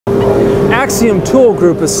Axiom Tool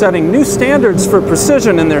Group is setting new standards for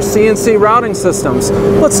precision in their CNC routing systems.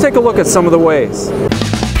 Let's take a look at some of the ways.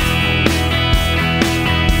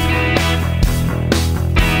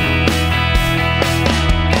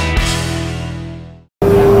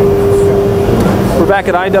 We're back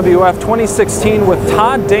at IWF 2016 with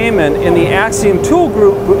Todd Damon in the Axiom Tool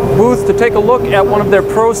Group booth to take a look at one of their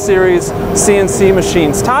Pro Series CNC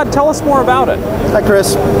machines. Todd, tell us more about it. Hi,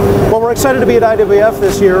 Chris. Well, we're excited to be at IWF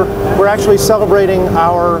this year. We're actually celebrating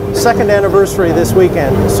our second anniversary this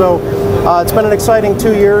weekend. So it's been an exciting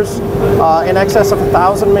 2 years, in excess of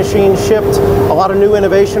 1,000 machines shipped, a lot of new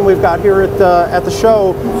innovation we've got here at the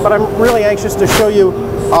show, but I'm really anxious to show you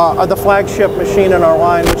the flagship machine in our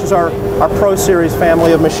line, which is our Pro Series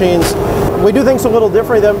family of machines. We do things a little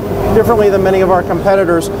differently than many of our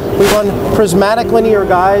competitors. We run prismatic linear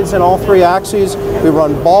guides in all three axes. We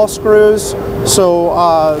run ball screws, so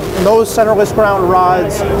no centerless ground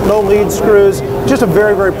rods, no lead screws, just a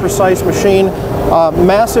very, very precise machine.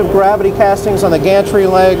 Massive gravity castings on the gantry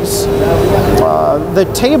legs. The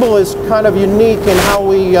table is kind of unique in how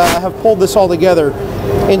we have pulled this all together.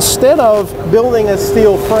 Instead of building a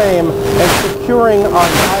steel frame and securing our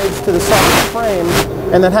guides to the side of the frame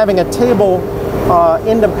and then having a table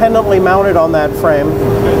independently mounted on that frame,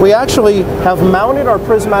 we actually have mounted our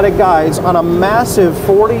prismatic guides on a massive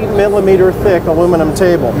 40mm thick aluminum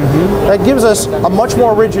table. That gives us a much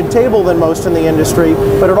more rigid table than most in the industry,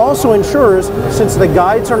 but it also ensures, since the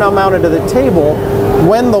guides are now mounted to the table,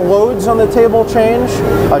 when the loads on the table change,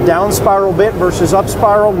 a down spiral bit versus up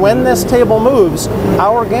spiral, when this table moves,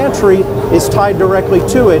 our gantry is tied directly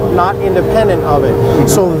to it, not independent of it.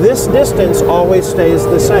 So this distance always stays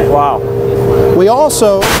the same. Wow. We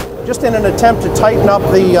also, just in an attempt to tighten up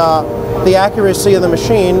the accuracy of the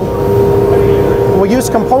machine, we use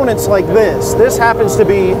components like this. This happens to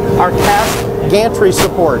be our cast gantry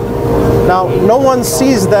support. Now, no one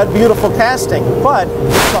sees that beautiful casting, but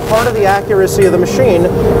it's the heart of the accuracy of the machine.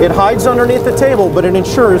 It hides underneath the table, but it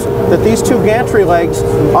ensures that these two gantry legs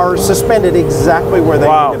are suspended exactly where they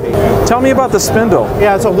need to be. Tell me about the spindle.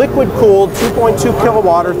 Yeah, it's a liquid-cooled 2.2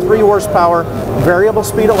 kilowatt or 3 horsepower variable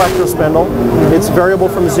speed electro spindle. It's variable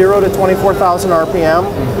from 0 to 24,000 RPM,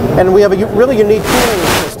 and we have a really unique cooling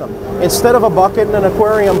system. Instead of a bucket and an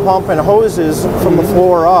aquarium pump and hoses from the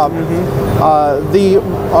floor up, the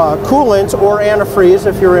coolant, or antifreeze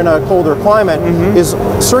if you're in a colder climate, is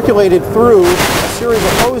circulated through a series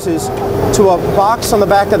of hoses to a box on the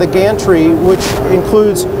back of the gantry, which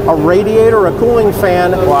includes a radiator, a cooling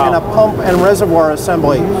fan, and a pump and reservoir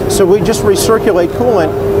assembly. So we just recirculate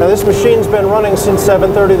coolant. Now, this machine's been running since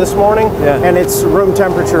 7:30 this morning, and it's room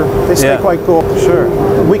temperature. They stay quite cool. Sure.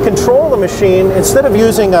 We control the machine instead of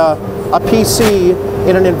using a PC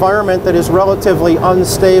in an environment that is relatively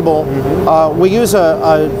unstable. We use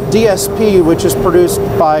a DSP, which is produced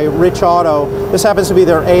by Rich Auto. This happens to be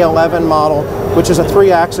their A11 model, which is a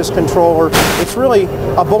 3-axis controller. It's really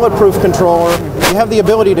a bulletproof controller. You have the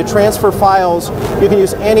ability to transfer files. You can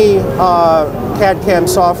use any CAD/CAM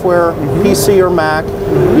software, PC or Mac.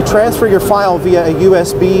 You transfer your file via a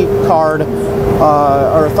USB card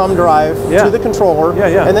or a thumb drive to the controller,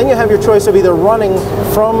 and then you have your choice of either running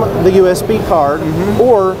from the USB card,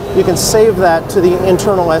 or you can save that to the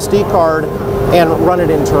internal SD card and run it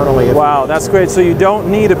internally. Wow, that's great. So you don't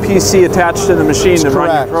need a PC attached to the machine to run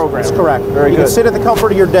your program. That's correct. Very good. You can sit at the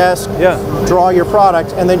comfort of your desk, draw your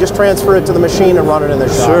product, and then just transfer it to the machine and run it in the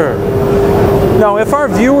shop. Sure. Now, if our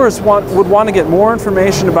viewers would want to get more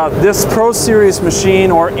information about this Pro Series machine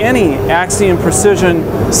or any Axiom Precision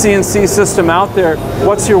CNC system out there,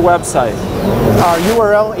 what's your website? Our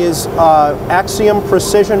URL is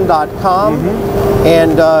axiomprecision.com,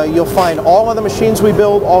 and you'll find all of the machines we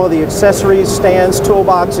build, all of the accessories, stands,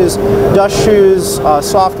 toolboxes, dust shoes,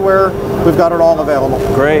 software. We've got it all available.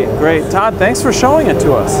 Great, great. Todd, thanks for showing it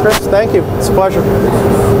to us. Chris, thank you. It's a pleasure.